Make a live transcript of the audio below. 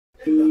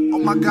Oh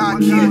my God,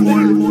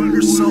 keyboard,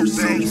 you're so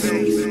bass.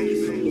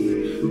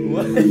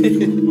 What?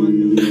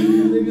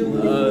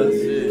 Oh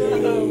shit.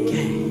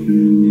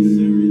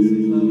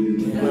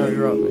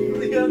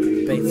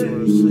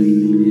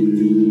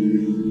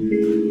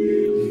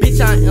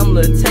 Bitch, I am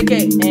the Tay-K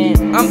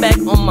and I'm back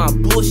on my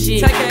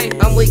bullshit. Tay-K,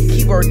 I'm with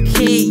Keyboard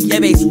Kid, yeah,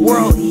 Base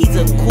World, he's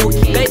a cool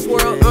kid. Base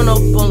World, run up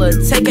on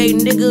the Tay-K,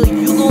 nigga,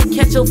 you gon'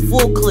 catch a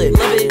full clip.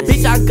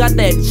 Bitch, I got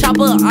that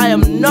chopper, I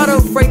am not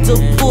afraid to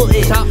pull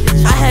it.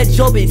 I had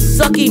your bitch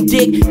sucking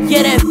dick,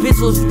 yeah, that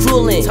bitch was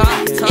drooling.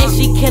 And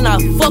she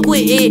cannot fuck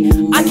with it,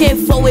 I can't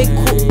fuck with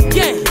cool.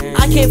 Yeah,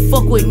 I can't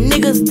fuck with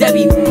niggas that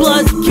be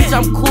bloods, bitch,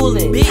 I'm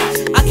coolin'.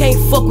 I can't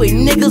fuck with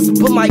niggas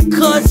but my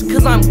cuz,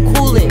 cause I'm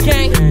coolin'.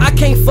 I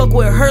can't fuck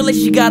with her unless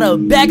she got a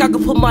bag I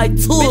can put my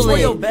tool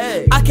in.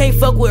 I can't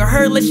fuck with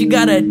her unless she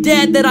got a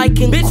dad that I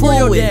can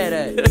cool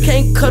with.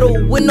 Can't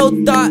cuddle with no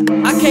thought,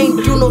 I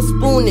can't do no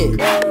spooning.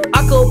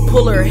 I could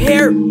pull her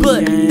hair,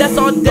 but that's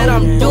all that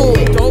I'm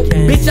doing.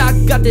 Bitch, I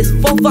got this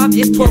 4-5,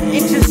 it's 12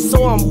 inches,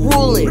 so I'm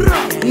ruling.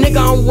 Nigga,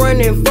 I'm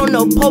running from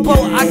the popo,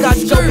 I got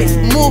your bitch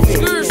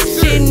moving.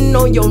 Shitting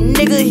on your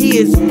nigga, he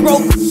is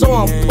broke, so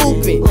I'm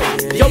pooping.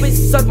 Yo bitch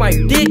suck my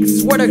dick,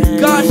 swear to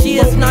God she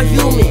is not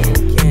human.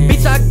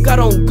 Bitch, I got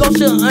on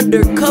Gosha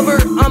undercover,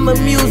 I'm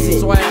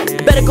amusing.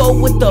 Better go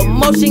with the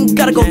motion,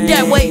 gotta go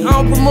that way,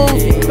 I'm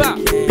promoting.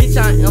 Bitch,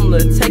 I am the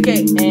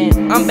Tay-K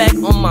and I'm back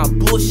on my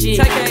bullshit.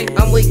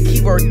 I'm with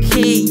Keyboard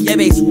Kid, yeah,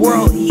 Base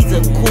World, he's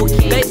a cool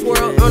kid. Base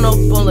World, run up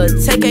on the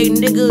Tay-K,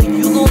 nigga,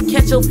 you gon'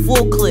 catch a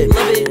full clip.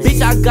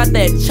 Bitch, I got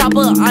that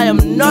chopper, I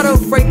am not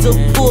afraid to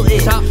pull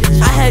it.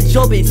 I had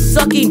your bitch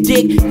sucking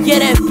dick, yeah,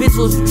 that bitch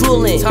was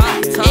drooling.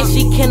 And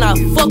she cannot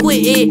fuck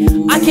with it,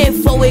 I can't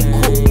fuck with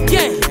cool.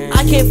 Yeah,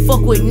 I can't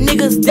fuck with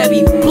niggas that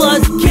be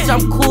bloods, bitch,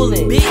 I'm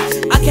coolin'.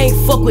 I can't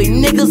fuck with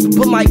niggas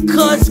but my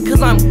cuz,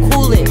 cause I'm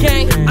coolin'.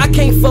 I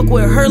can't fuck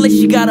with her unless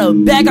she got a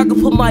bag I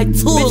can put my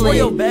tool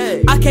in.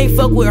 I can't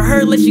fuck with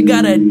her unless she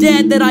got a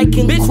dad that I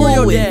can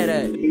cool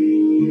with.